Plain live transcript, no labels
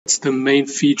what's the main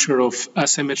feature of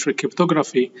asymmetric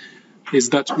cryptography is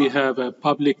that we have a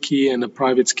public key and a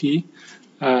private key.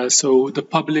 So the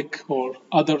public or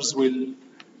others will,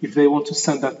 if they want to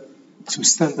send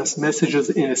us messages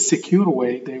in a secure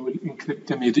way, they will encrypt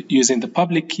them using the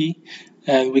public key,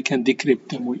 and we can decrypt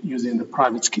them using the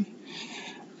private key.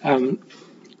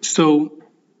 So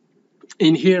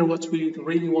in here, what we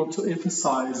really want to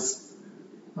emphasize,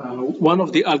 one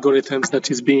of the algorithms that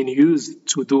is being used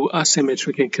to do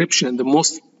asymmetric encryption, the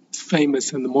most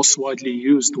famous and the most widely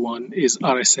used one is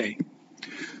RSA.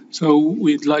 So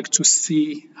we'd like to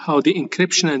see how the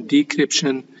encryption and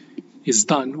decryption is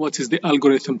done, what is the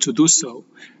algorithm to do so,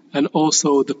 and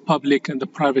also the public and the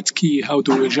private key, how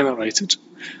do we generate it.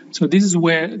 So this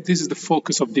is the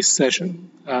focus of this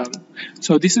session.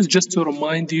 So this is just to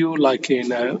remind you, like in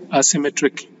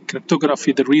asymmetric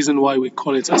cryptography, the reason why we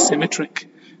call it asymmetric,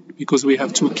 because we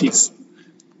have two keys,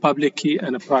 public key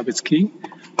and a private key.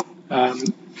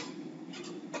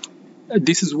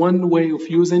 This is one way of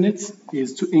using it,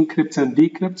 is to encrypt and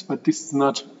decrypt, but this is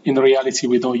not, in reality,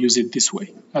 we don't use it this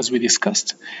way, as we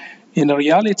discussed. In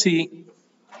reality,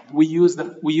 we use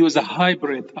a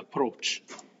hybrid approach,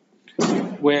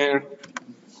 where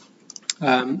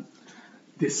the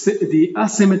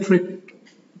asymmetric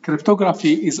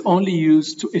cryptography is only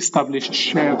used to establish a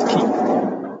shared key.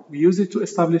 We use it to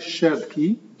establish shared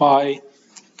key by,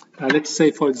 let's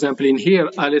say, for example, in here,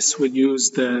 Alice will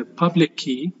use the public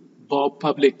key, Bob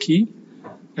public key,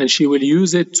 and she will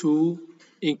use it to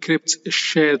encrypt a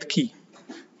shared key.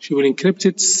 She will encrypt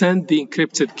it, send the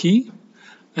encrypted key,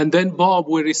 and then Bob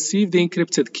will receive the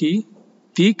encrypted key,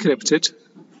 decrypt it,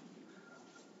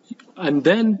 and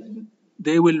then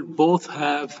they will both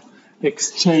have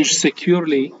exchanged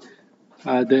securely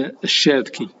the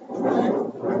shared key.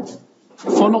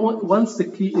 Once the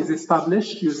key is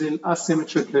established using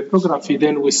asymmetric cryptography,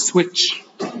 then we switch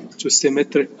to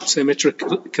symmetric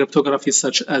cryptography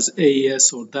such as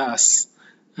AES or DAS,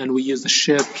 and we use the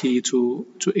shared key to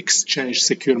exchange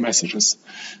secure messages.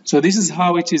 So this is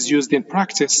how it is used in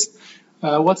practice.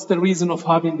 What's the reason of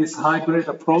having this hybrid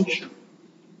approach?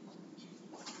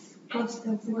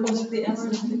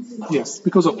 Yes,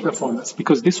 because of performance.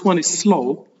 Because this one is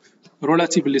slow,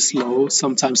 relatively slow,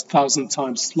 sometimes 1,000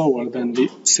 times slower than the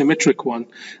symmetric one.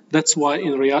 That's why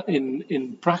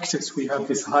in practice we have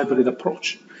this hybrid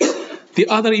approach. The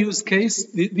other use case,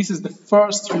 this is the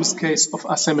first use case of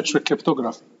asymmetric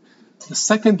cryptography. The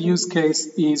second use case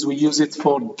is we use it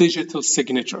for digital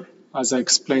signature, as I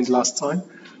explained last time,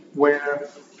 where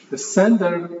the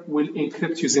sender will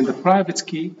encrypt using the private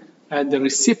key and the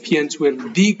recipient will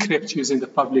decrypt using the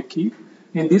public key.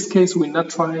 In this case, we're not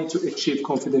trying to achieve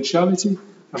confidentiality,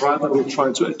 rather we're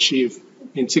trying to achieve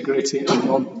integrity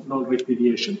and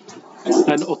non-repudiation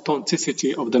and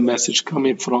authenticity of the message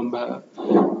coming from a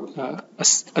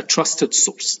trusted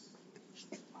source.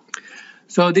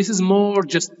 So this is more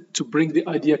just to bring the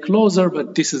idea closer,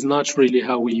 but this is not really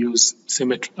how we use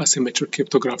asymmetric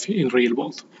cryptography in real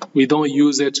world. We don't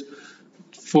use it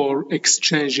for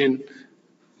exchanging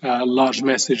large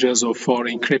messages or for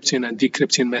encrypting and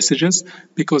decrypting messages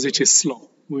because it is slow.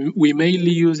 We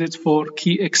mainly use it for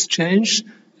key exchange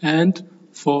and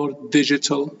for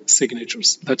digital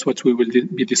signatures. That's what we will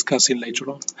be discussing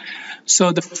later on.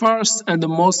 So the first and the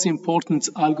most important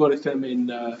algorithm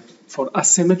for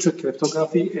asymmetric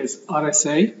cryptography is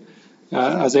RSA.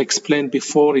 As I explained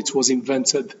before, it was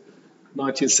invented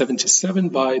 1977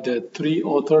 by the three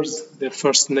authors. Their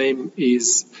first name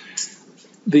is,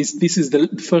 this is the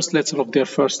first letter of their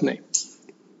first name.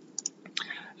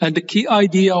 And the key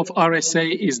idea of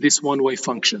RSA is this one-way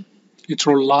function. It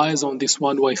relies on this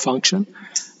one-way function.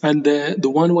 And the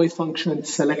one-way function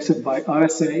selected by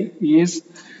RSA is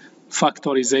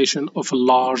factorization of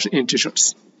large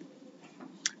integers.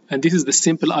 And this is the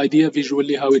simple idea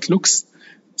visually how it looks.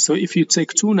 So if you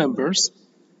take two numbers,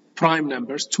 prime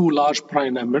numbers, two large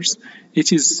prime numbers,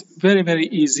 it is very, very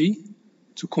easy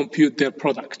to compute their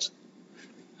product.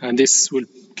 And this will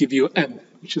give you m,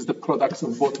 which is the product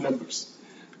of both numbers.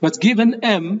 But given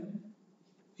m,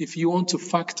 if you want to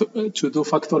do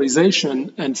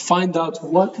factorization and find out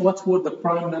what were the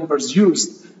prime numbers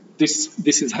used,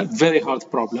 this is a very hard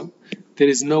problem. There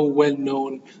is no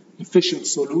well-known efficient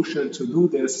solution to do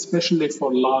this, especially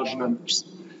for large numbers.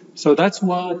 So that's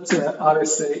what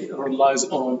RSA relies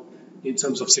on in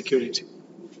terms of security.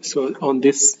 So on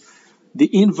this, the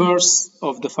inverse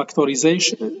of the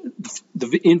factorization,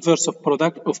 the inverse of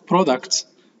product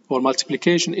or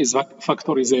multiplication is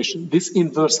factorization. This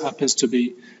inverse happens to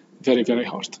be very, very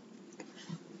hard.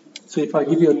 So if I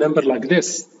give you a number like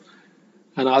this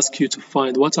and ask you to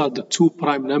find what are the two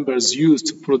prime numbers used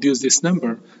to produce this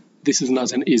number, this is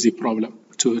not an easy problem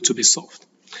to be solved.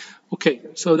 Okay,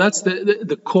 so that's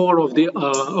the core of the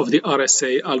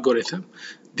RSA algorithm,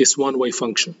 this one-way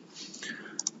function.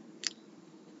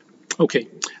 Okay,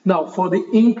 now for the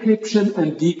encryption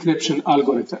and decryption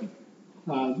algorithm,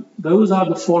 those are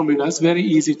the formulas, very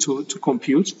easy to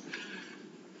compute.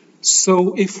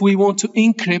 So if we want to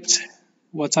encrypt,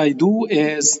 what I do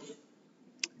is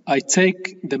I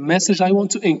take the message I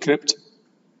want to encrypt,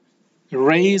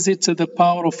 raise it to the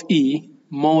power of E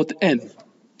mod n.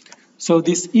 So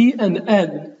this E and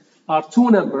n are two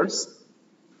numbers.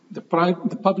 The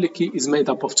public key is made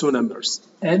up of two numbers,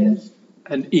 n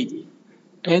and E.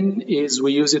 N is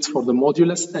we use it for the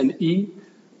modulus, and E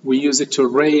we use it to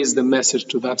raise the message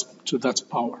to that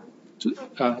power.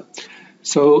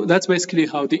 So that's basically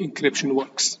how the encryption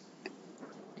works.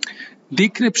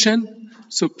 Decryption,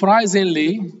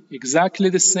 surprisingly, exactly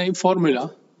the same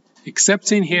formula,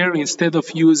 except in here, instead of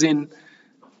using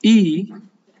E,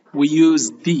 we use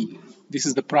D. This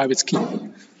is the private key.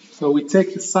 So we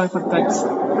take the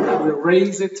ciphertext, we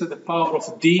raise it to the power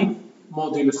of D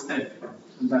modulus n,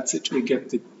 and that's it, we get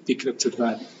the decrypted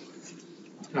value.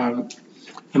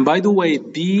 And by the way,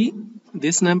 D,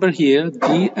 this number here,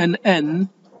 D and N,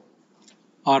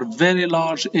 are very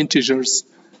large integers,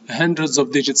 hundreds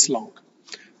of digits long.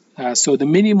 So the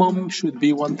minimum should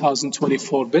be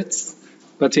 1024 bits,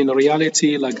 but in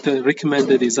reality, like the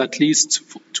recommended is at least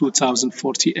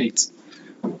 2048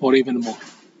 or even more.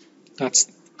 That's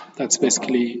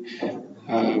basically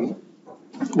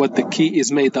what the key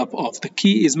is made up of.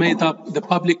 The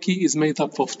public key is made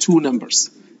up of two numbers,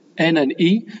 N and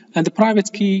E, and the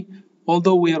private key,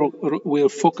 although we're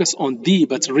focused on D,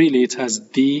 but really it has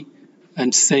D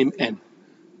and same N.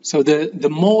 So the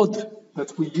mode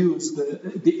that we use,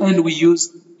 the N we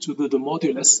use to do the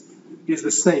modulus is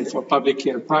the same for public key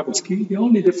and private key. The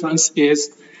only difference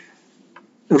is,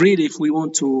 really, if we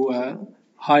want to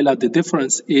highlight the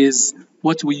difference, is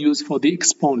what we use for the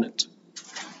exponent.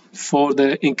 For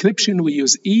the encryption, we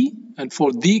use E, and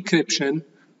for decryption,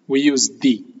 we use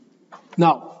D.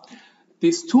 Now,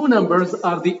 these two numbers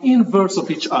are the inverse of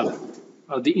each other.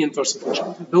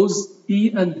 Those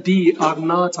E and D are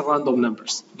not random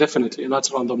numbers, definitely not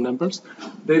random numbers.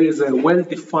 There is a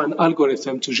well-defined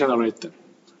algorithm to generate them.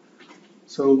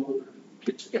 So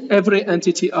every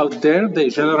entity out there, they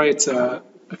generate a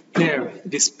pair,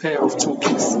 this pair of two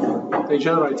keys. They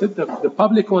generate it. The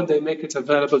public one, they make it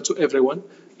available to everyone,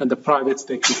 and the private,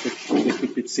 they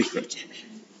keep it secret.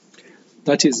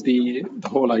 That is the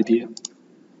whole idea.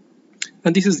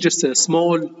 And this is just a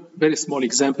very small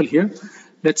example here.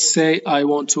 Let's say I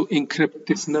want to encrypt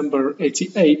this number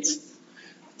 88.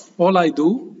 All I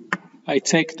do, I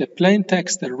take the plain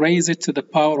text and raise it to the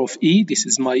power of E. This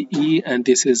is my E and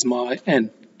this is my N.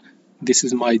 This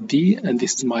is my D and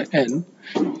this is my N.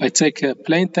 I take a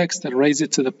plain text and raise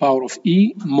it to the power of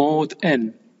E mod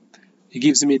N. It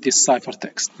gives me this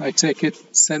ciphertext. I take it,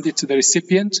 send it to the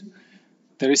recipient.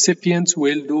 The recipient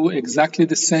will do exactly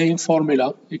the same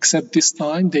formula, except this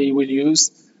time they will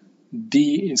use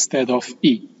D instead of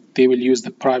E. They will use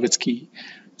the private key.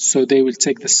 So they will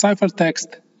take the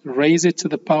ciphertext, raise it to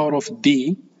the power of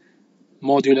D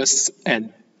modulus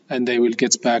N, and they will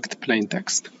get back the plain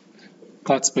text.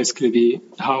 That's basically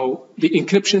how the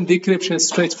encryption, decryption is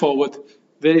straightforward,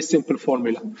 very simple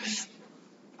formula.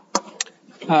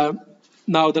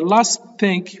 Now the last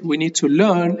thing we need to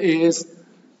learn is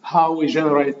how we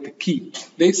generate the key.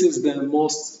 This is the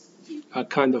most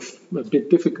kind of a bit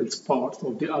difficult part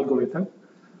of the algorithm,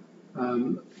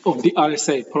 of the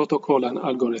RSA protocol and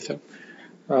algorithm.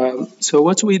 So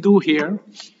what we do here,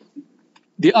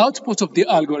 the output of the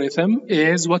algorithm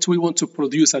is what we want to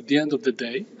produce at the end of the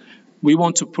day. We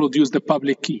want to produce the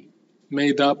public key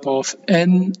made up of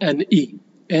N and E.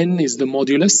 N is the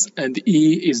modulus and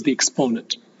E is the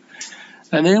exponent.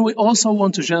 And then we also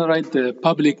want to generate the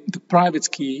private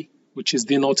key, which is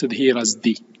denoted here as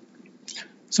D.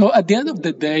 So at the end of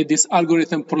the day, this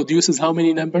algorithm produces how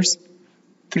many numbers?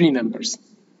 3 numbers,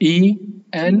 E,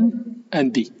 N,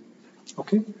 and D.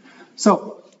 Okay?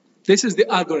 So this is the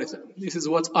algorithm. This is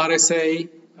what RSA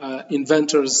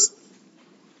inventors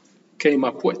came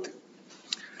up with.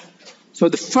 So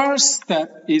the first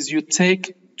step is you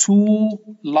take 2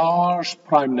 large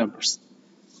prime numbers.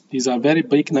 These are very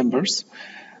big numbers.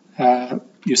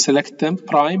 You select them.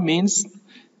 Prime means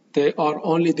they are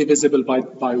only divisible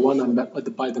by one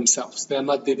and by themselves. They are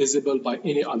not divisible by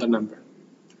any other number.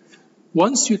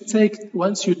 Once you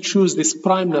choose these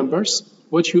prime numbers,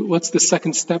 what's the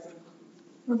second step?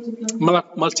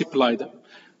 Multiply them.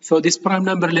 So this prime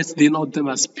number, let's denote them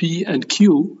as P and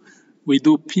Q. We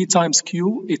do P times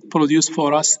Q. It produces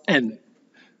for us N.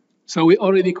 So we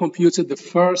already computed the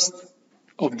first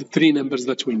of the three numbers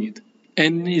that we need.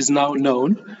 N is now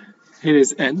known. Here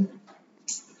is N.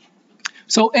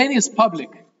 So N is public.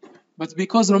 But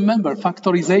because remember,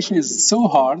 factorization is so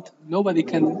hard, nobody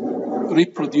can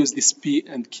reproduce this P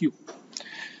and Q.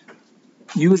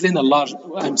 Using a large,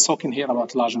 I'm talking here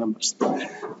about large numbers.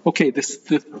 Okay, the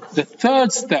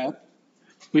third step,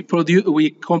 we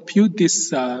compute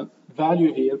this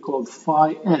value here called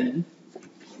phi n.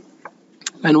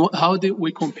 And how do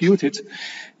we compute it?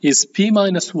 Is P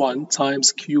minus 1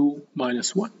 times Q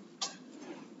minus 1.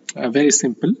 Very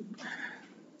simple.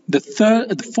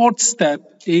 The fourth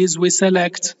step is we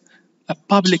select a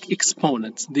public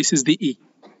exponent. This is the E.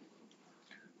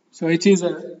 So it is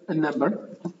a number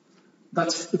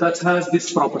that has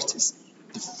these properties.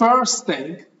 The first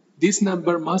thing, this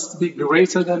number must be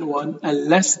greater than 1 and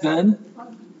less than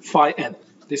phi n.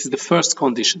 This is the first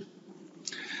condition.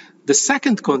 The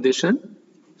second condition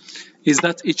is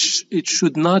that it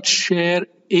should not share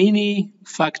any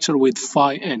factor with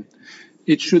phi n.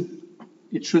 It should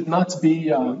not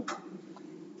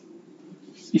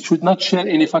share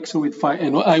any factor with phi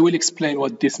n. I will explain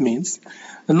what this means.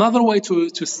 Another way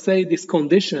to say this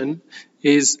condition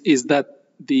is that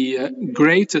the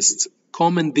greatest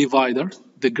common divider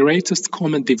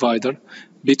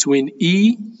between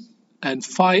E and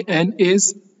phi n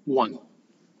is 1.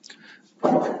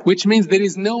 Which means there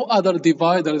is no other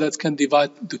divider that can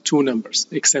divide the two numbers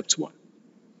except 1.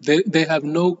 They have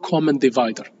no common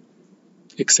divider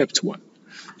except 1.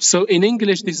 So in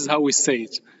English, this is how we say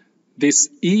it. This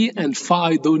E and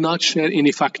phi do not share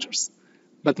any factors.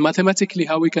 But mathematically,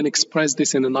 how we can express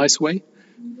this in a nice way?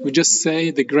 We just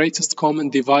say the greatest common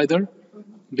divider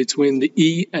between the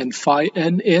E and phi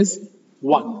n is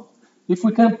 1. If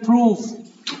we can prove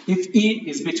if E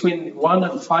is between 1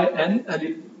 and phi n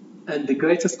and the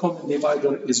greatest common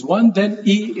divider is 1, then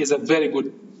E is a very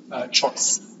good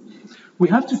choice. We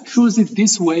have to choose it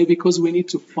this way because we need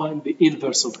to find the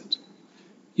inverse of it.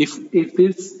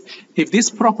 If this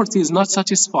property is not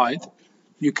satisfied,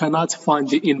 you cannot find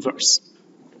the inverse.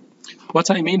 What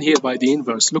I mean here by the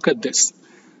inverse, look at this.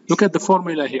 Look at the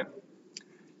formula here.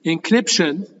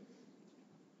 Decryption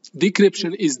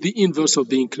is the inverse of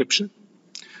the encryption.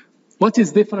 What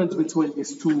is different between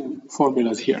these two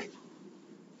formulas here?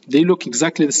 They look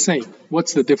exactly the same.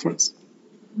 What's the difference?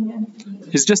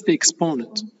 It's just the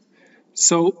exponent.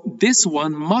 So this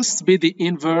one must be the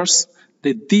inverse,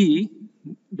 the D,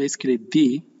 basically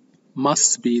D,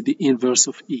 must be the inverse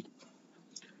of E.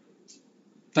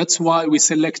 That's why we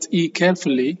select E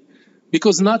carefully,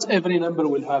 because not every number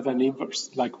will have an inverse.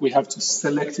 Like, we have to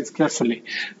select it carefully.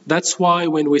 That's why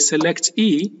when we select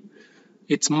E,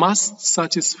 it must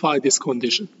satisfy this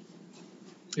condition.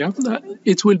 Yeah,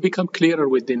 it will become clearer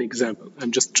with an example.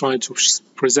 I'm just trying to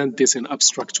present this in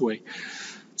abstract way.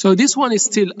 So this one is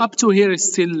still, up to here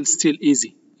is still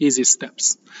easy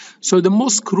steps. So the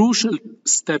most crucial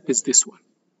step is this one,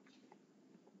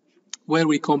 where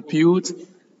we compute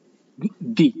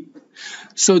D.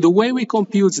 So the way we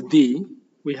compute D,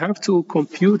 we have to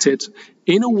compute it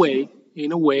in a way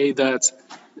that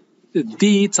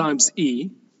D times E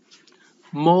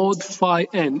mod phi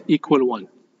n equal 1.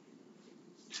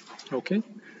 Okay.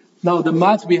 Now the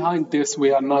math behind this,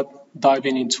 we are not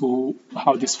diving into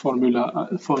how these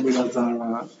formulas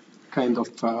are kind of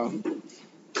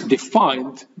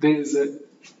defined. There is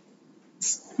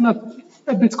not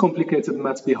a bit complicated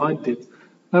math behind it.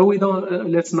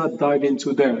 Let's not dive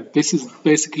into there. This is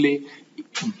basically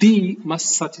D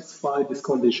must satisfy this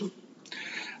condition.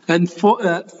 And for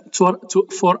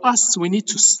us, we need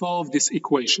to solve this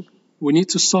equation. We need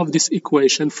to solve this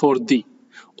equation for D.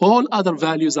 All other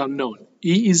values are known.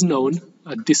 E is known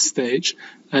at this stage,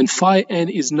 and phi n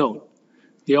is known.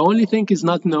 The only thing is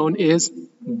not known is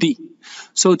D.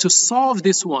 So to solve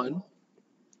this one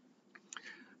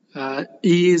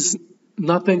is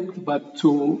nothing but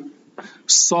to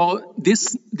solve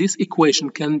this equation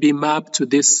can be mapped to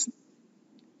this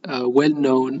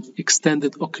well-known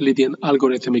extended Euclidean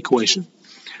algorithm equation.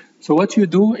 So what you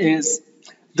do is,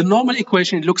 the normal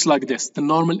equation looks like this. The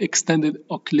normal extended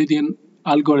Euclidean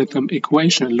algorithm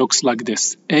equation looks like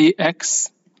this.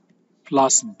 AX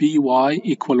plus BY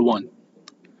equal 1.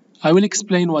 I will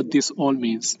explain what this all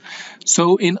means.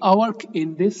 So in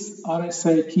this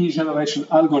RSA Key Generation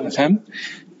Algorithm,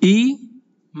 E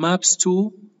maps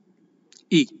to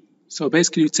E. So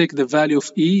basically you take the value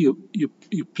of E,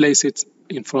 you place it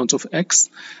in front of X,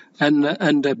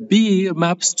 and B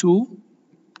maps to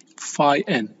phi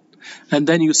n. And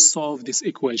then you solve this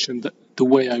equation the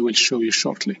way I will show you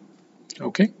shortly.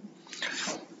 Okay?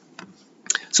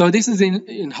 So this is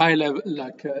in high level,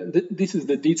 like this is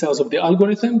the details of the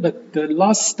algorithm, but the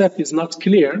last step is not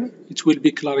clear. It will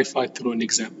be clarified through an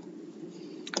example.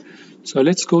 So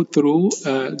let's go through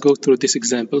this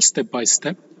example step by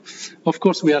step. Of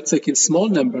course, we are taking small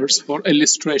numbers for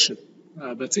illustration,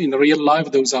 but in real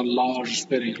life, those are large,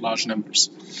 very large numbers.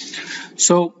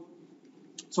 So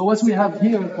what we have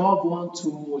here, Bob wants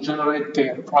to generate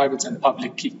their private and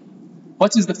public key.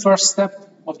 What is the first step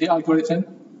of the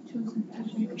algorithm?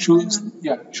 Choose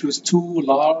two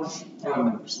large prime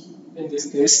numbers. In this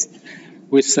case,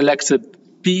 we selected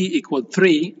P equal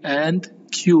 3 and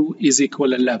Q is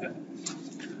equal 11.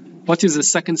 What is the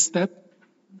second step?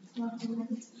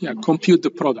 Compute the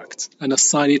product and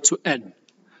assign it to N.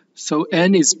 So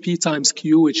N is P times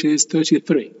Q, which is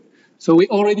 33. So we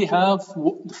already have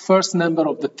the first number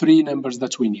of the three numbers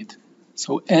that we need.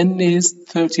 So N is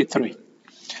 33.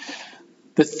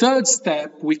 The third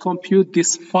step, we compute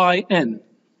this phi N.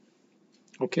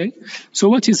 Okay, so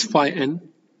what is phi N?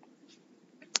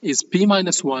 Is P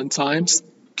minus 1 times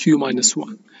Q minus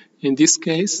 1. In this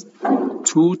case,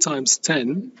 2 times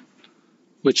 10,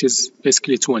 which is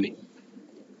basically 20.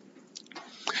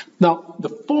 Now, the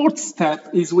fourth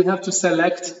step is we have to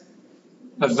select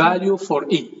a value for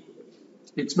E.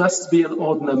 It must be an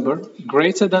odd number,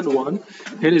 greater than 1.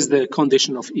 Here is the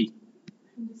condition of E.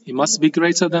 It must be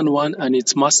greater than 1, and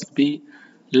it must be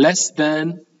less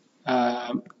than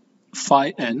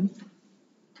phi N.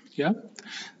 Yeah.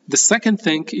 The second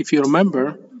thing, if you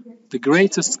remember, the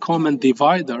greatest common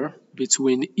divisor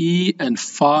between E and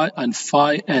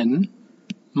phi N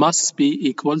must be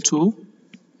equal to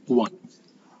 1.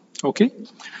 Okay?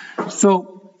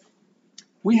 So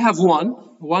we have 1.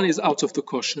 1 is out of the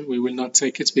question. We will not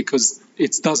take it because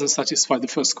it doesn't satisfy the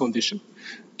first condition.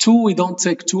 2, we don't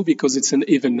take 2 because it's an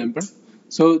even number.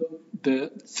 So the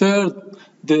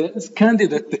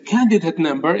candidate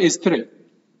number is 3,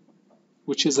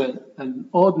 which is an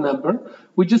odd number.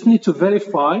 We just need to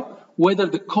verify whether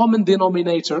the common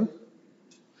denominator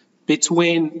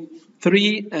between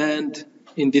 3 and,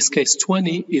 in this case,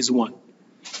 20 is 1.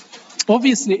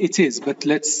 Obviously it is, but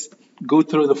let's go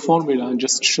through the formula and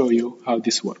just show you how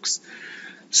this works.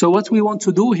 So what we want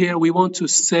to do here, we want to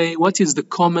say what is the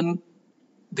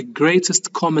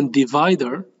greatest common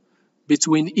divisor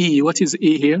between E. What is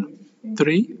E here?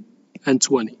 3 and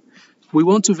 20. We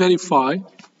want to verify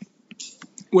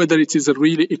whether it is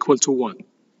really equal to 1.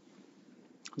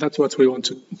 That's what we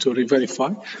want to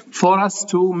re-verify. For us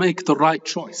to make the right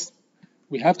choice,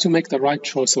 we have to make the right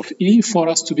choice of E for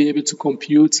us to be able to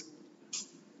compute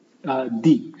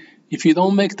D. If you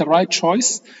don't make the right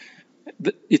choice,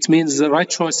 it means the right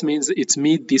choice means it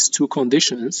meets these two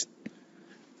conditions,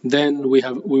 then we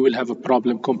will have a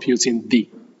problem computing D.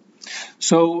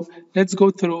 So let's go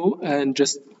through and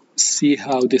just see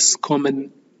how this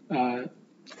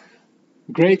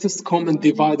greatest common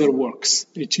divisor works.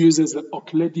 It uses the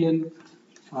Euclidean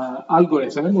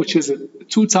algorithm, which is a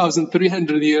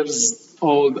 2,300 years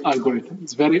old algorithm.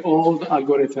 It's a very old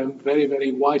algorithm, very,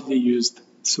 very widely used,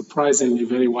 surprisingly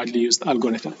very widely used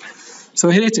algorithm. So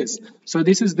here it is. So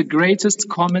this is the greatest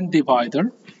common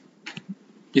divisor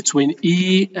between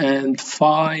E and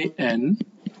phi N,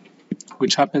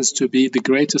 which happens to be the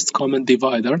greatest common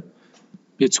divisor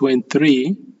between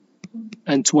 3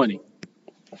 and 20.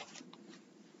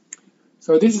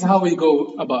 So this is how we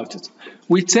go about it.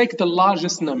 We take the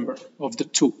largest number of the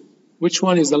two. Which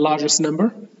one is the largest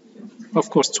number?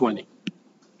 Of course, 20.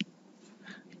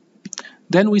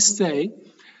 Then we say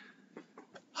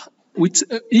it's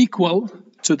equal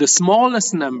to the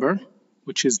smallest number,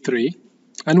 which is 3,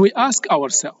 and we ask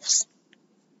ourselves,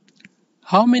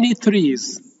 how many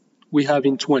 3's we have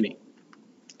in 20?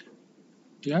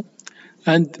 Yeah?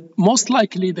 And most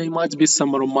likely there might be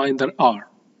some remainder R.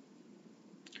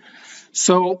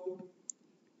 So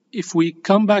if we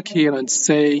come back here and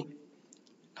say,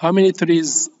 how many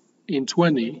 3's in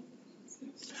 20?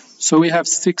 So we have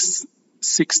six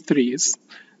 3's,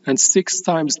 and 6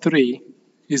 times 3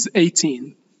 is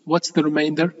 18. What's the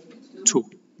remainder? 2.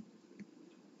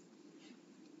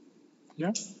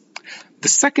 Yeah. The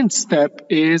second step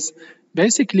is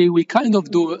basically we kind of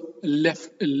do a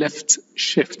left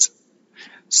shift.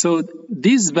 So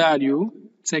this value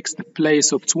takes the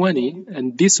place of 20,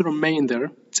 and this remainder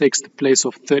takes the place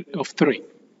of 3.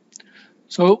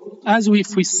 So as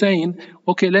if we're saying,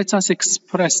 okay, let us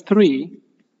express 3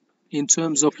 in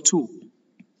terms of 2.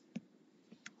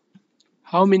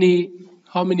 How many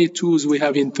 2's we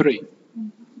have in 3?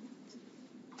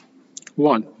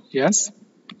 1, yes?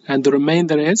 And the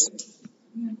remainder is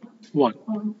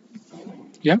 1.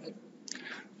 Yeah?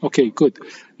 Okay, good.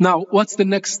 Now, what's the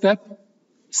next step?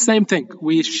 Same thing,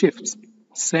 we shift.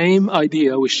 Same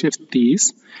idea, we shift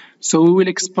these. So we will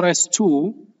express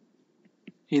 2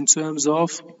 in terms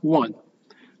of 1.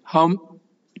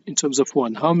 In terms of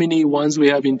 1, how many ones we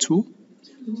have in 2?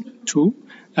 2.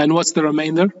 And what's the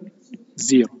remainder?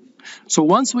 0. So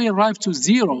once we arrive to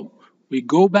 0, we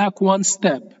go back one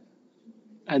step,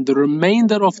 and the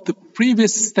remainder of the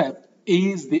previous step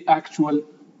is the actual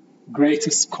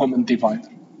greatest common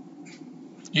divisor.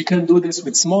 You can do this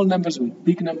with small numbers, with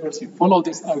big numbers. You follow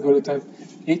this algorithm,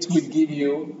 it will give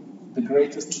you the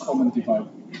greatest common divisor.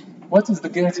 What is the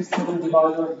greatest common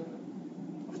divisor?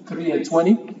 3 and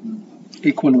 20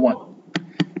 equal 1.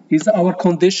 Is our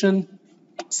condition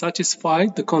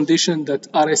satisfied? The condition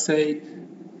that RSA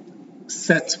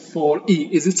set for E,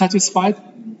 is it satisfied?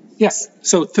 Yes.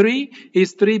 So 3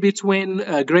 is 3 between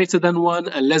greater than 1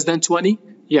 and less than 20?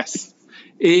 Yes.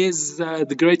 Is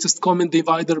the greatest common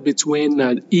divisor between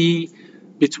E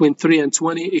between 3 and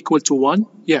 20 equal to 1?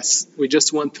 Yes. We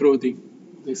just went through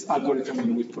this algorithm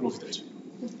and we proved it.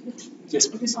 Yes,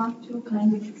 please.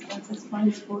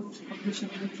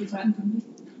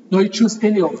 No, you choose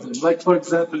any of them. Like, for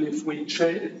example, if we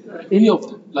change any of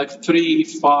them, like 3,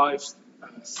 5,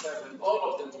 7,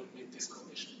 all of them will meet this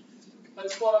condition.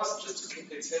 But for us, just to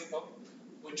keep it simple,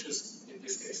 we choose, in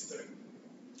this case, 3.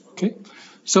 Okay?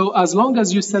 So as long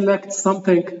as you select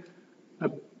something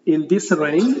in this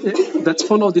range that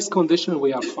follow this condition,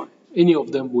 we are fine. Any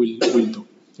of them will do.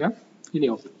 Yeah? Any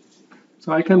of them.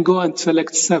 So I can go and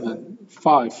select 7,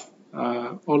 5,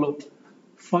 all of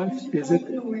 5, is it?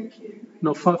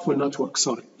 No, 5 will not work,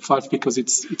 sorry. 5 because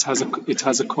it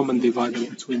has a common divisor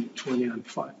between 20 and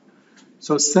 5.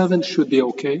 So 7 should be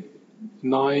okay,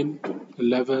 9,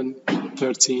 11,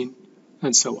 13,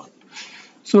 and so on.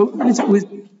 So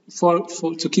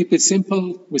to keep it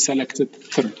simple, we selected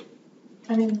 3.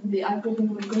 And the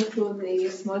algorithm will go through the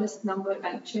smallest number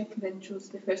and check, then choose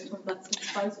the first one that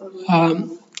satisfies or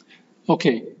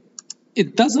okay,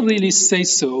 it doesn't really say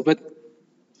so, but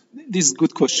this is a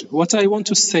good question. What I want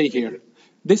to say here,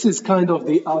 this is kind of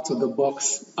the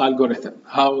out-of-the-box algorithm,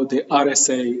 how the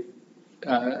RSA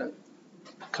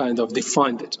kind of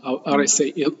defined it, how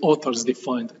RSA authors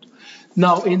defined it.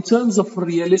 Now, in terms of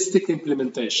realistic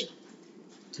implementation,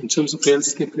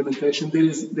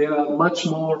 there are much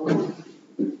more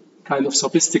kind of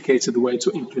sophisticated way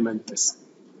to implement this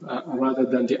rather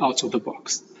than the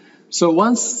out-of-the-box. So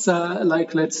once,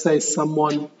 like let's say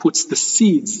someone puts the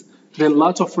seeds, then a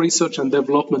lot of research and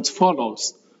development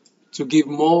follows to give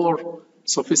more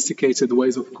sophisticated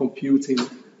ways of computing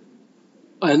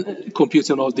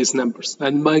all these numbers.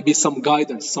 And maybe some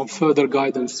guidance, some further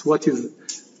guidance. What is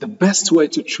the best way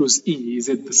to choose E? Is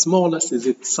it the smallest? Is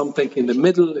it something in the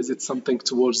middle? Is it something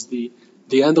towards the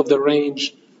end of the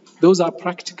range? Those are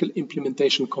practical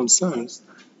implementation concerns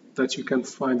that you can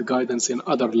find guidance in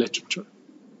other literature.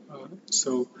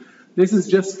 So this is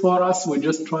just for us. We're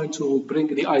just trying to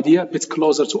bring the idea a bit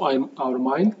closer to our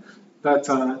mind. That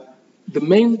the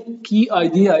main key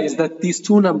idea is that these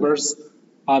two numbers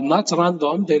are not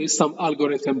random. There is some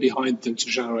algorithm behind them to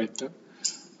generate them.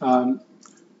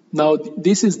 Now,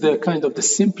 this is the kind of the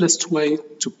simplest way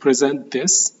to present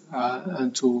this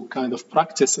and to kind of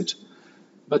practice it.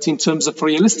 But in terms of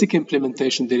realistic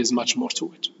implementation, there is much more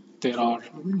to it. There are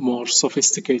more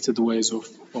sophisticated ways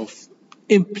of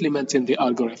implementing the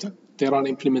algorithm. There are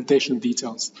implementation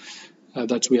details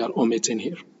that we are omitting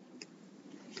here.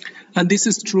 And this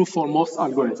is true for most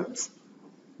algorithms.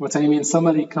 What I mean,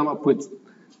 somebody come up with,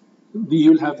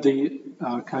 you'll have the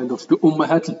kind of the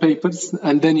Ummahat papers,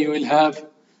 and then you will have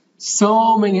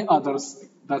so many others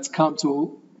that come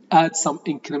to add some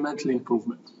incremental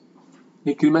improvement.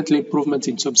 Incremental improvement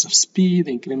in terms of speed,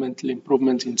 incremental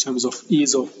improvement in terms of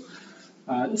ease of,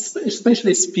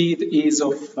 especially speed, ease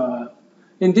of,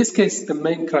 in this case, the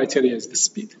main criteria is the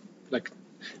speed. Like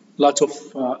a lot of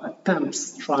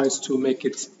attempts tries to make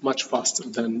it much faster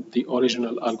than the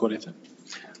original algorithm.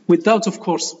 Without, of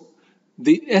course,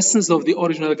 the essence of the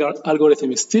original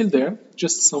algorithm is still there,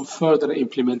 just some further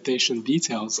implementation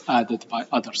details added by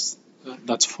others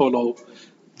that follow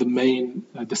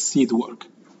the seed work.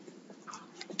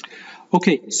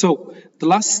 Okay, so the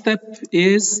last step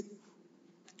is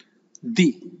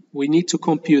D. We need to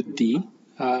compute D.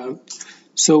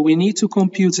 So we need to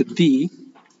compute D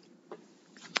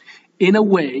in a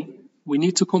way,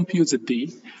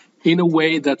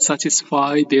 that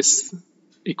satisfies this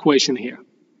equation here.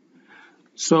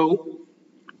 So,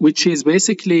 which is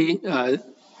basically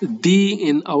D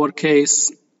in our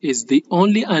case is the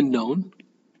only unknown.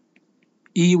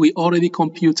 E, we already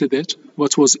computed it.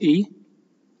 What was E?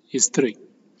 Is 3.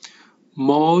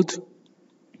 Mod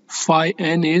phi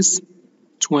n is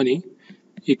 20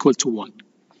 equal to 1.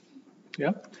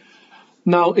 Yeah.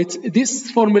 Now,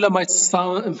 this formula might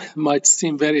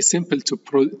seem very simple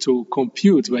to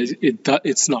compute, but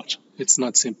it's not. It's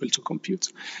not simple to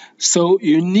compute. So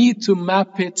you need to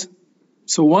map it.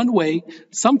 So one way,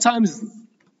 sometimes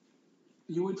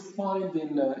you will find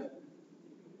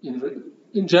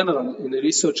in general in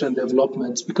research and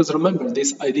development, because remember,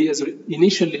 these ideas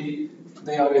initially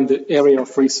they are in the area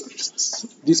of research.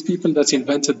 These people that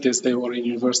invented this, they were in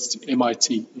university,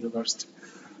 MIT University.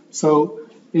 So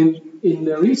in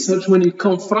the research, when you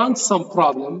confront some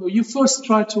problem, you first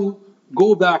try to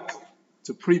go back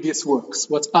to previous works,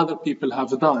 what other people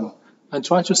have done, and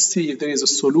try to see if there is a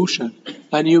solution.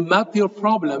 And you map your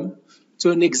problem to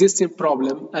an existing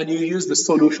problem, and you use the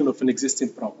solution of an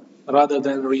existing problem, rather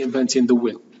than reinventing the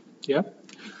wheel. Yeah?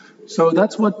 So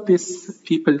that's what these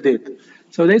people did.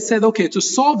 So they said, okay, to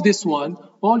solve this one,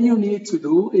 all you need to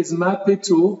do is map it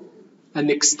to an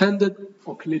extended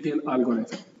Euclidean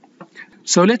algorithm.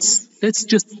 So let's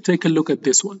just take a look at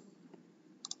this one.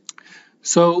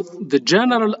 So the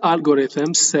general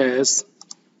algorithm says,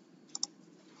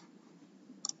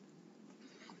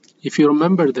 if you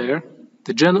remember there,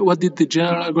 what did the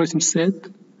general algorithm say?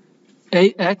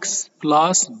 AX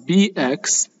plus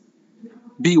BX,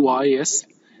 BY, yes,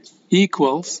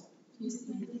 equals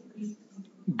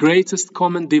greatest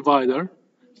common divisor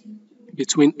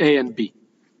between A and B.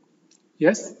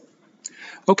 Yes?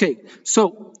 Okay,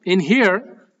 so in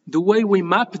here, the way we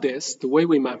map this,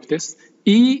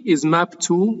 E is mapped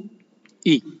to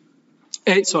E.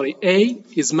 A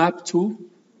is mapped to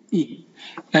E.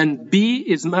 And B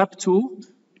is mapped to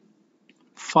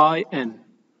phi n.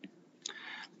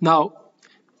 Now,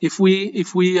 if we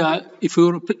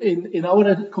in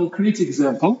our concrete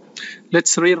example,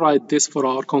 let's rewrite this for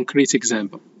our concrete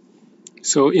example.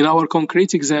 So in our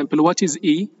concrete example, what is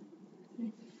E?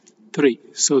 3.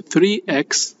 So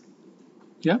 3x,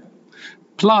 yeah,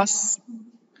 plus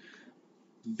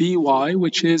by,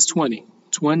 which is 20.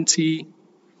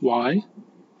 20y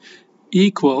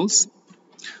equals,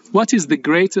 what is the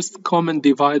greatest common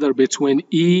divisor between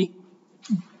E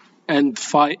and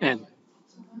phi n?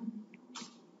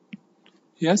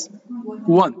 Yes?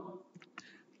 1.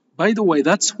 By the way,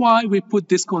 that's why we put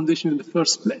this condition in the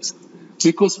first place.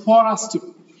 Because for us to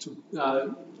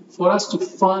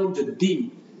find the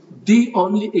D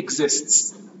only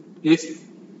exists if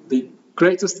the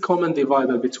greatest common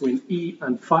divisor between E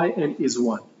and phi n is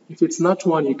 1. If it's not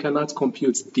 1, you cannot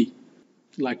compute D.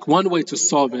 Like one way to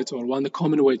solve it, or one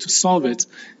common way to solve it,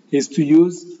 is to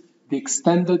use the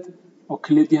extended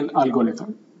Euclidean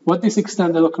algorithm. What this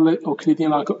extended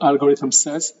Euclidean algorithm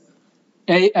says,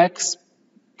 AX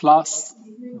plus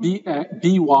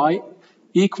BY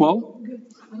equal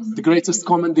the greatest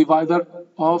common divisor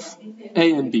of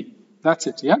A and B. That's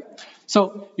it, yeah?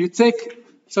 So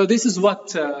this is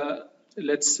what,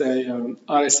 let's say,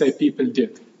 RSA people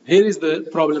did. Here is the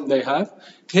problem they have.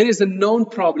 Here is a known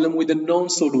problem with a known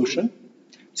solution.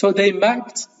 So they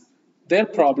mapped their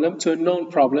problem to a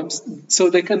known problem so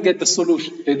they can get the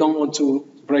solution. They don't want to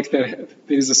break their head.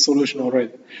 There is a solution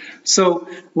already. So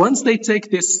once they take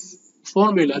this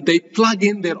formula, they plug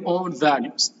in their own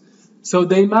values. So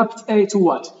they mapped A to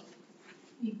what?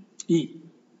 E.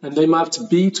 And they mapped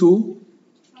B to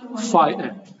phi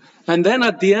n. And then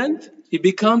at the end, it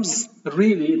becomes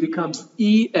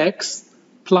EX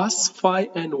plus phi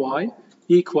ny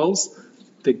equals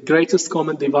the greatest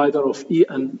common divisor of E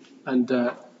and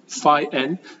phi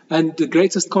n. And the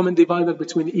greatest common divisor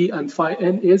between E and phi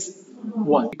n is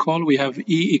 1. We have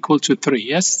E equal to 3,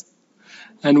 yes?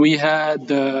 And we had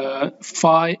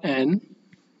phi n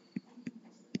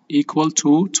equal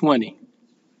to 20.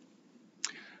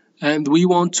 And we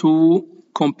want to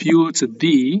compute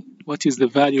D, what is the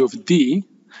value of D,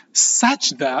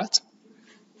 such that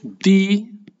D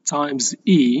times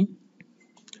E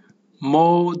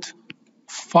mod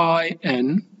phi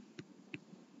n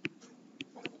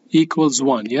equals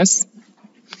 1, yes?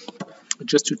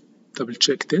 Just to double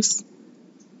check this.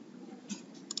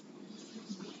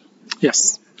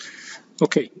 Yes.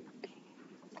 Okay.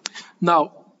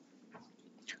 Now,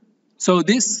 so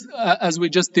this, as we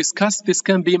just discussed, this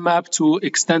can be mapped to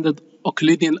extended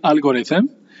Euclidean algorithm.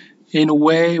 In a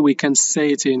way, we can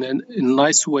say it in a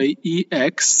nice way,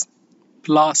 EX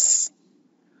plus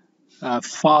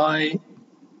phi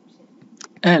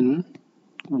n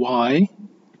y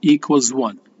equals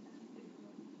 1.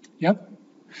 Yep.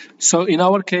 So in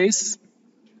our case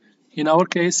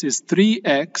is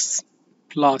 3x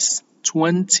plus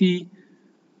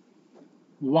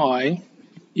 20y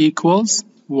equals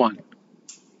 1.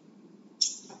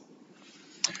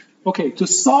 Okay, to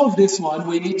solve this one,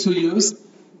 we need to use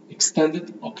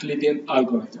extended Euclidean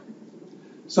algorithm.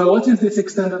 So what is this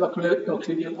extended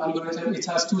Euclidean algorithm? It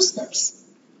has two steps.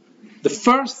 The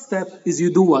first step is you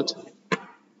do what?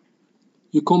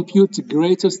 You compute the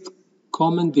greatest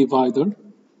common divisor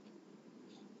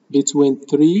between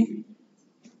 3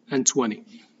 and 20.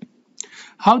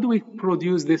 How do we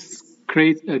produce this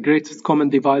greatest common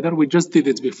divisor? We just did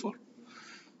it before.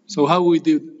 So how we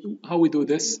do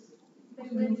this?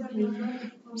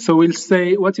 So we'll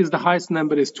say what is the highest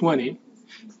number is 20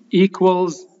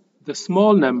 equals the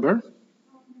small number.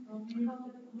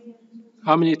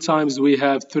 How many times we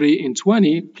have 3 in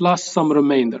 20 plus some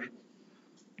remainder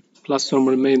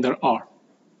r.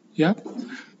 Yeah.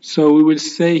 So we will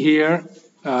say here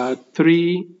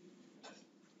 3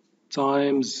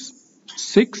 times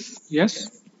 6,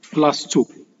 yes, plus 2.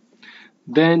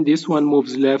 Then this one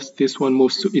moves left, this one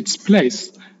moves to its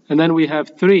place. And then we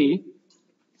have 3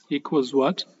 equals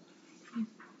what?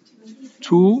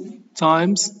 2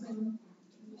 times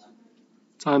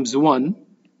 1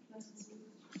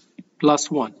 plus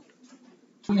 1.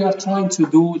 We are trying to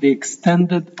do the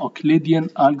extended Euclidean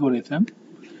algorithm.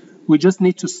 We just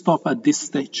need to stop at this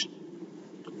stage.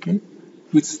 Okay?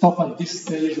 We stop at this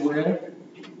stage where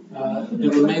the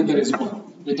remainder is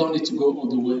 1. We don't need to go all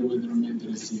the way where the remainder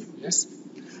is 0. Yes?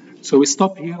 So we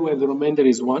stop here where the remainder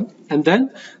is 1. And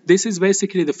then this is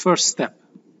basically the first step,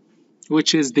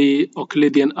 which is the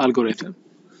Euclidean algorithm.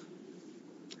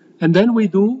 And then we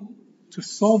do, to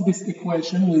solve this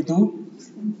equation, we do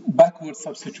backward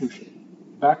substitution.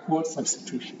 Backward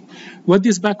substitution. What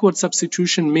this backward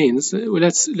substitution means,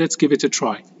 let's give it a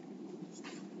try.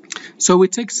 So we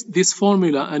take this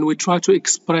formula and we try to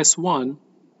express 1.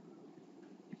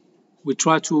 We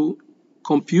try to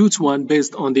compute 1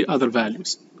 based on the other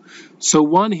values. So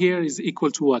 1 here is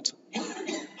equal to what?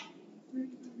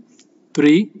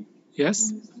 3,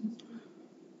 yes?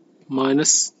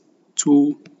 Minus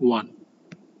 2, 1.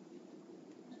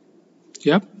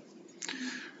 Yep.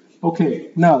 Okay,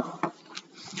 now,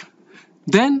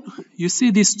 then you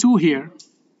see these 2 here.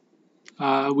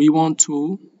 We want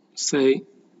to say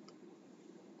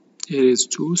it is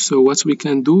 2. So what we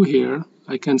can do here,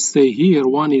 I can say here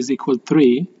 1 is equal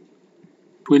 3.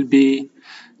 It will be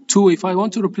 2. If I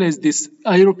want to replace this,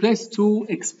 I replace 2,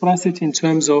 express it in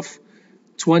terms of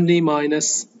 20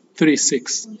 minus 3,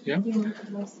 6. Yeah.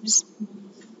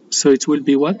 So it will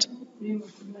be what?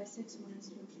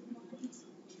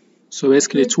 So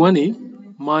basically 20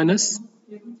 minus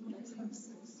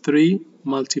 3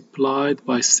 multiplied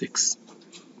by 6.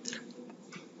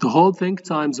 The whole thing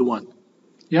times 1.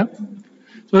 Yeah?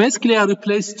 So basically I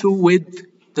replace 2 with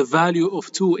the value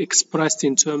of 2 expressed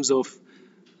in terms of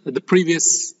the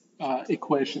previous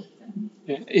equation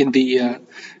in the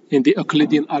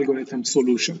Euclidean algorithm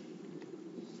solution.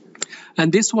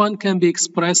 And this one can be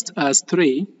expressed as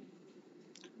 3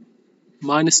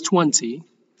 minus 20.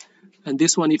 And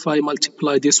this one, if I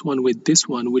multiply this one with this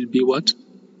one, will be what?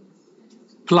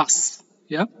 Plus,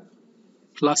 yeah?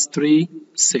 Plus 3,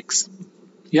 6,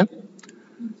 yeah?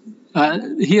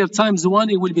 Here times 1,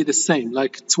 it will be the same.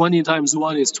 Like 20 times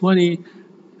 1 is 20.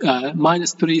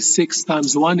 Minus 3, 6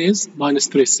 times 1 is minus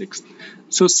 3, 6.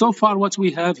 So far what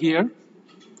we have here,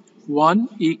 1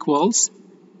 equals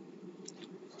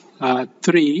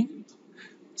 3.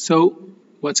 So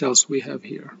what else we have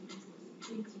here?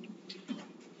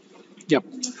 Yep.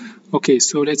 Okay,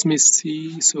 so let me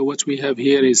see. So what we have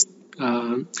here is,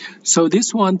 so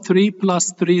this one, 3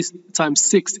 plus 3 times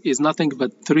 6 is nothing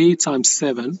but 3 times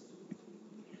 7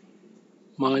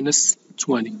 minus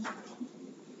 20.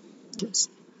 Yes.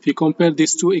 If you compare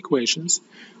these two equations,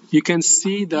 you can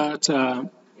see that,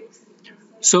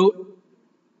 so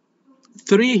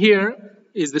 3 here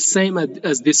is the same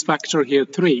as this factor here,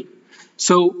 3.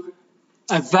 So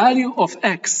a value of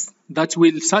x that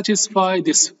will satisfy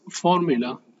this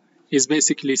formula is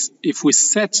basically if we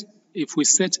set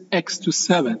x to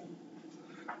 7,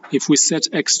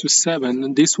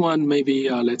 and this one maybe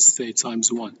let's say times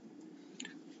 1.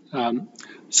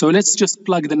 So let's just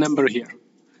plug the number here.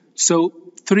 So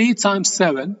 3 times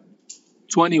 7,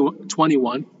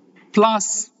 21,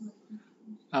 plus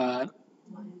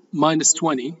minus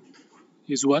 20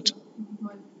 is what?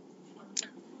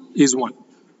 Is 1.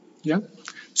 Yeah.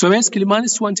 So basically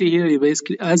minus 20 here,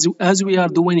 basically as we are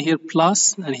doing here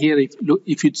plus, and here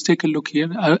if you take a look here,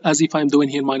 as if I'm doing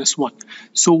here minus 1.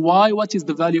 So y, what is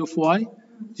the value of y?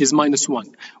 Is minus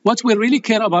 1. What we really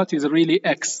care about is really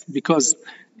x, because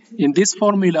in this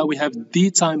formula we have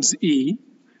d times e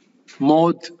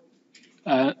mod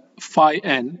phi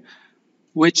n,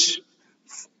 which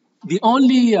the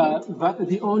only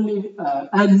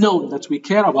unknown that we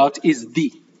care about is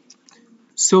d.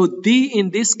 So d in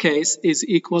this case is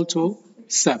equal to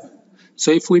 7. So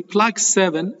if we plug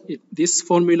 7, this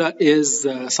formula is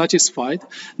satisfied.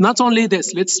 Not only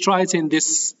this, let's try it in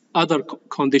this other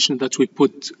condition that we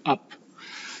put up.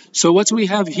 So what we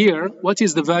have here, what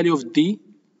is the value of D?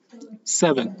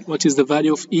 7. What is the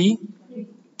value of E?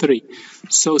 3.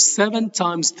 So 7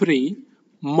 times 3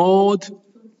 mod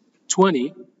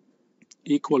 20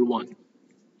 equal 1.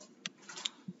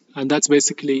 And that's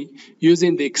basically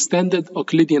using the extended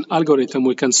Euclidean algorithm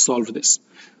we can solve this.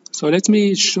 So let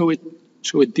me show it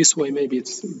this way, maybe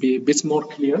it's be a bit more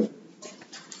clear.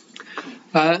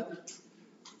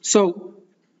 So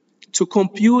to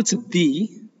compute D,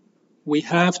 we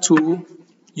have to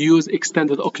use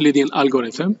extended Euclidean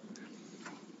algorithm.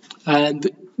 And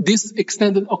this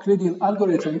extended Euclidean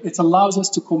algorithm, it allows us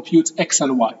to compute X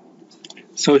and Y.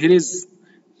 So here is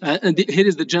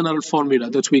the general formula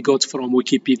that we got from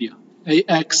Wikipedia.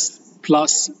 AX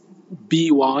plus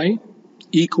BY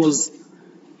equals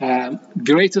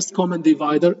greatest common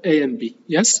divisor A and B,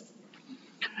 yes?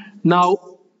 Now,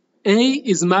 A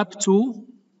is mapped to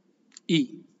E,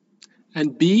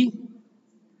 and B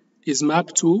is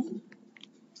mapped to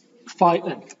phi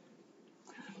n.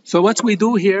 So what we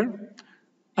do here,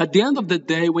 at the end of the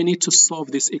day, we need to solve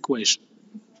this equation,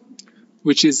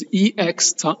 which is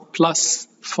EX plus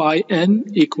phi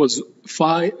n equals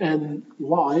phi n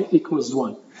y equals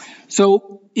 1.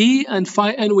 So E and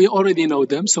phi n, we already know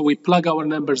them, so we plug our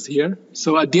numbers here.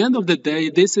 So at the end of the day,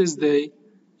 this is the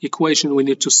equation we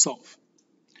need to solve.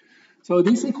 So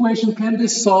this equation can be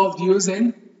solved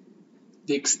using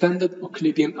the extended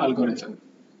Euclidean algorithm,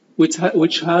 which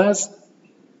has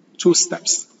 2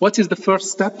 steps. What is the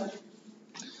first step?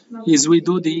 Is we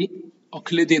do the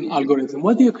Euclidean algorithm.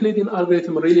 What the Euclidean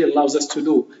algorithm really allows us to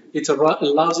do, it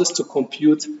allows us to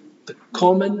compute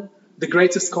the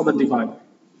greatest common divisor.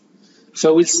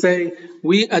 So we'll say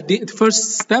the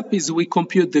first step is we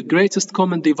compute the greatest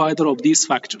common divisor of these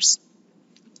factors,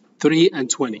 3 and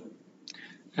 20.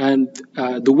 And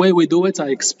the way we do it,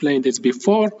 I explained it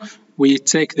before. We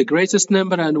take the greatest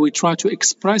number and we try to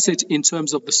express it in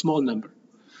terms of the small number.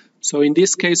 So in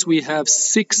this case, we have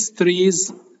 6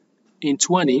 3s in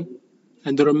 20,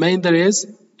 and the remainder is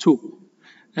 2.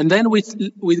 And then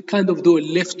we kind of do a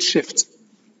lift shift.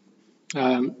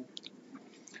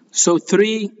 So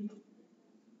 3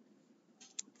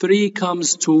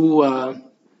 comes to,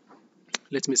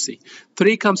 let me see,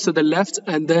 3 comes to the left,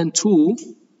 and then 2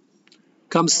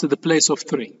 comes to the place of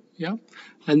 3, yeah?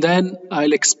 And then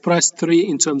I'll express 3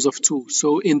 in terms of 2.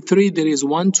 So in 3, there is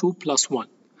 1, 2 plus 1.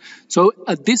 So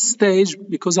at this stage,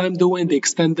 because I'm doing the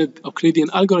extended Euclidean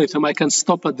algorithm, I can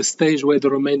stop at the stage where the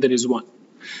remainder is 1.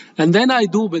 And then I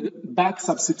do back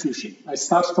substitution. I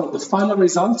start from the final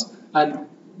result and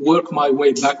work my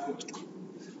way backward.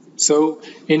 So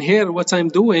in here, what I'm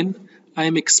doing here,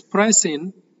 I'm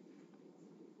expressing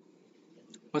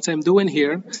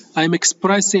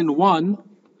 1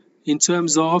 in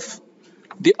terms of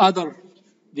the other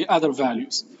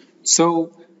values.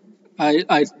 So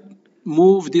I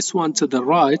move this one to the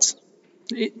right,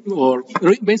 or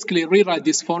basically rewrite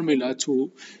this formula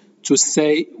to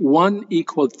say 1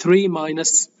 equal 3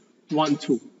 minus 1,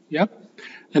 2. Yeah?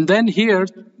 And then here,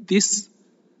 this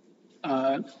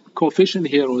coefficient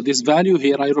here, or this value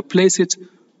here, I replace it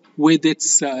with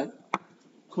its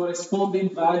corresponding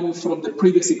value from the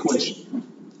previous equation.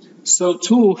 So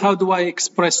 2, how do I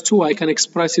express 2? I can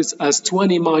express it as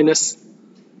 20 minus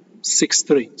 6,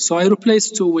 3. So I replace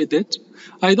 2 with it.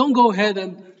 I don't go ahead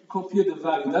and compute the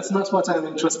value. That's not what I'm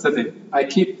interested in. I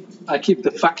keep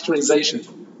the factorization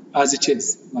as it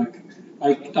is. Like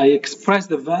I express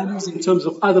the values in terms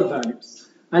of other values.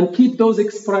 And keep those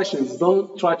expressions.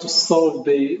 Don't try to solve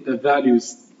the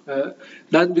values.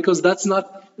 Because that's not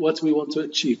what we want to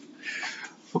achieve.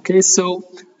 Okay, so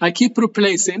I keep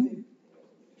replacing.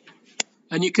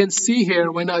 And you can see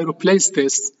here when I replace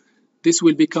this, this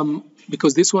will become,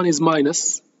 because this one is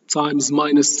minus times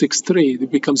minus 6, 3,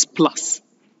 it becomes plus.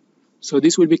 So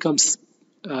this will become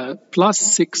plus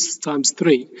 6 times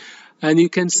 3. And you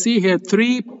can see here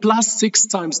 3 plus 6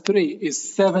 times 3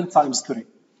 is 7 times 3.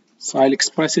 So I'll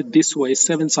express it this way,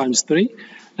 7 times 3.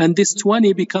 And this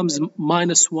 20 becomes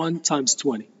minus 1 times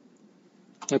 20.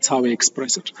 That's how we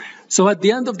express it. So at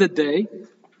the end of the day,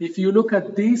 if you look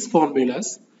at these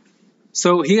formulas,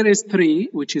 so here is 3,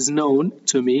 which is known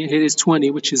to me. Here is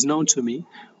 20, which is known to me.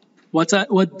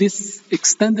 What this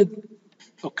extended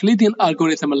Euclidean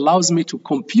algorithm allows me to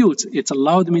compute, it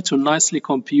allowed me to nicely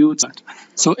compute that.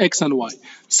 So x and y.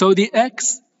 So the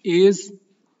x is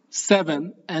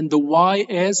 7, and the y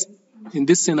is, in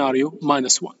this scenario,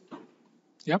 minus 1.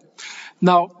 Yeah.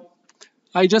 Now,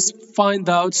 I just find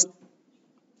out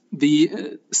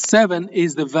the 7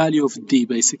 is the value of d,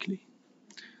 basically.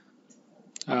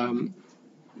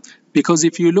 Because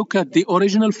if you look at the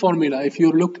original formula, if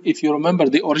you remember,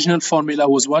 the original formula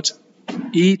was what?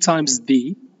 E times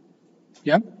D,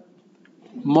 yeah?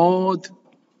 Mod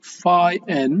phi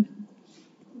n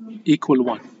equal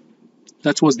 1.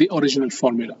 That was the original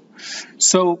formula.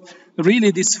 So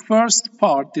really this first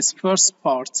part,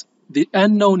 the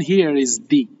unknown here is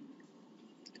D.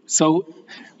 So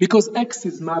because x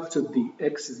is mapped to D,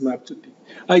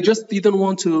 I just didn't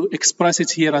want to express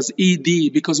it here as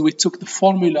ED because we took the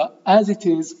formula as it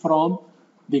is from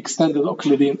the extended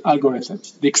Euclidean algorithm.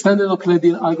 The extended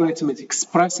Euclidean algorithm, it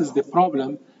expresses the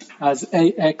problem as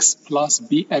AX plus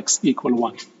BX equal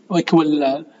 1,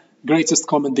 equal greatest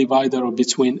common divisor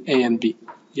between A and B.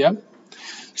 Yeah?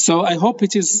 So I hope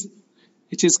it is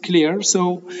clear.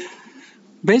 So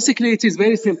basically, it is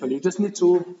very simple. You just need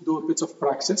to do a bit of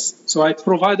practice. So I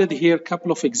provided here a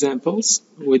couple of examples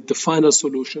with the final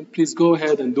solution. Please go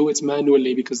ahead and do it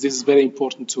manually because this is very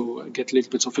important to get a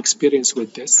little bit of experience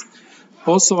with this.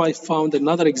 Also, I found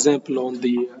another example on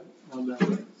YouTube.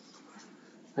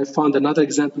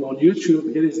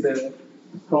 Here is the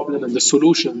problem and the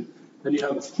solution, and you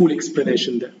have a full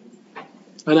explanation there.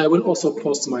 And I will also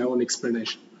post my own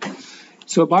explanation.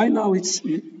 So by now, it's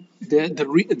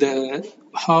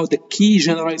how the key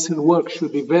generation works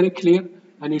should be very clear,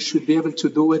 and you should be able to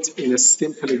do it in a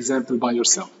simple example by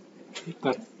yourself.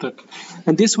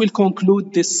 And this will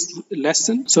conclude this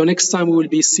lesson. So next time we will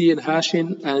be seeing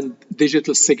hashing and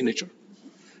digital signature.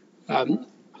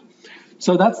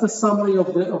 So that's the summary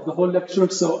of the whole lecture.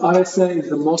 So RSA is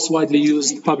the most widely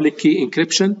used public key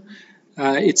encryption.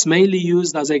 It's mainly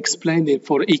used, as I explained,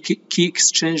 for key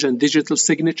exchange and digital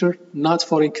signature, not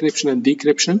for encryption and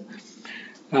decryption.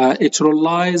 It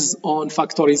relies on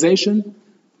factorization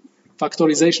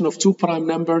of two prime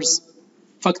numbers.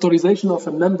 Factorization of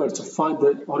a number to find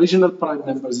the original prime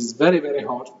numbers is very, very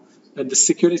hard, and the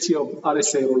security of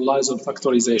RSA relies on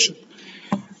factorization.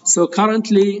 So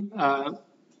currently,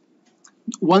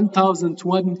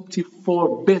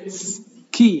 1024 bits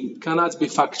key cannot be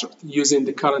factored using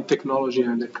the current technology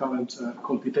and the current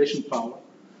computation power.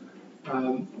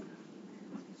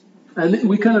 And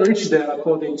we can reach there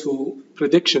according to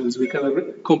predictions.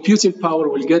 Computing power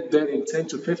will get there in 10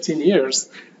 to 15 years.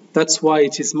 That's why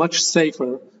it is much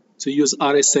safer to use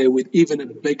RSA with even a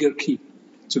bigger key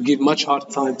to give much hard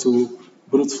time to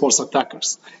brute force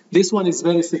attackers. This one is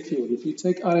very secure. If you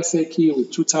take RSA key with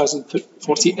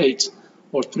 2048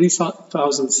 or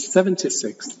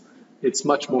 3076, it's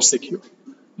much more secure.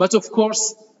 But of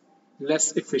course,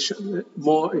 less efficient.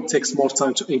 It takes more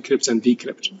time to encrypt and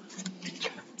decrypt.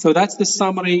 So that's the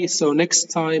summary. So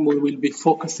next time we will be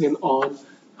focusing on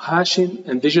hashing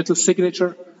and digital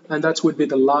signature, and that will be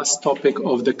the last topic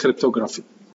of the cryptography.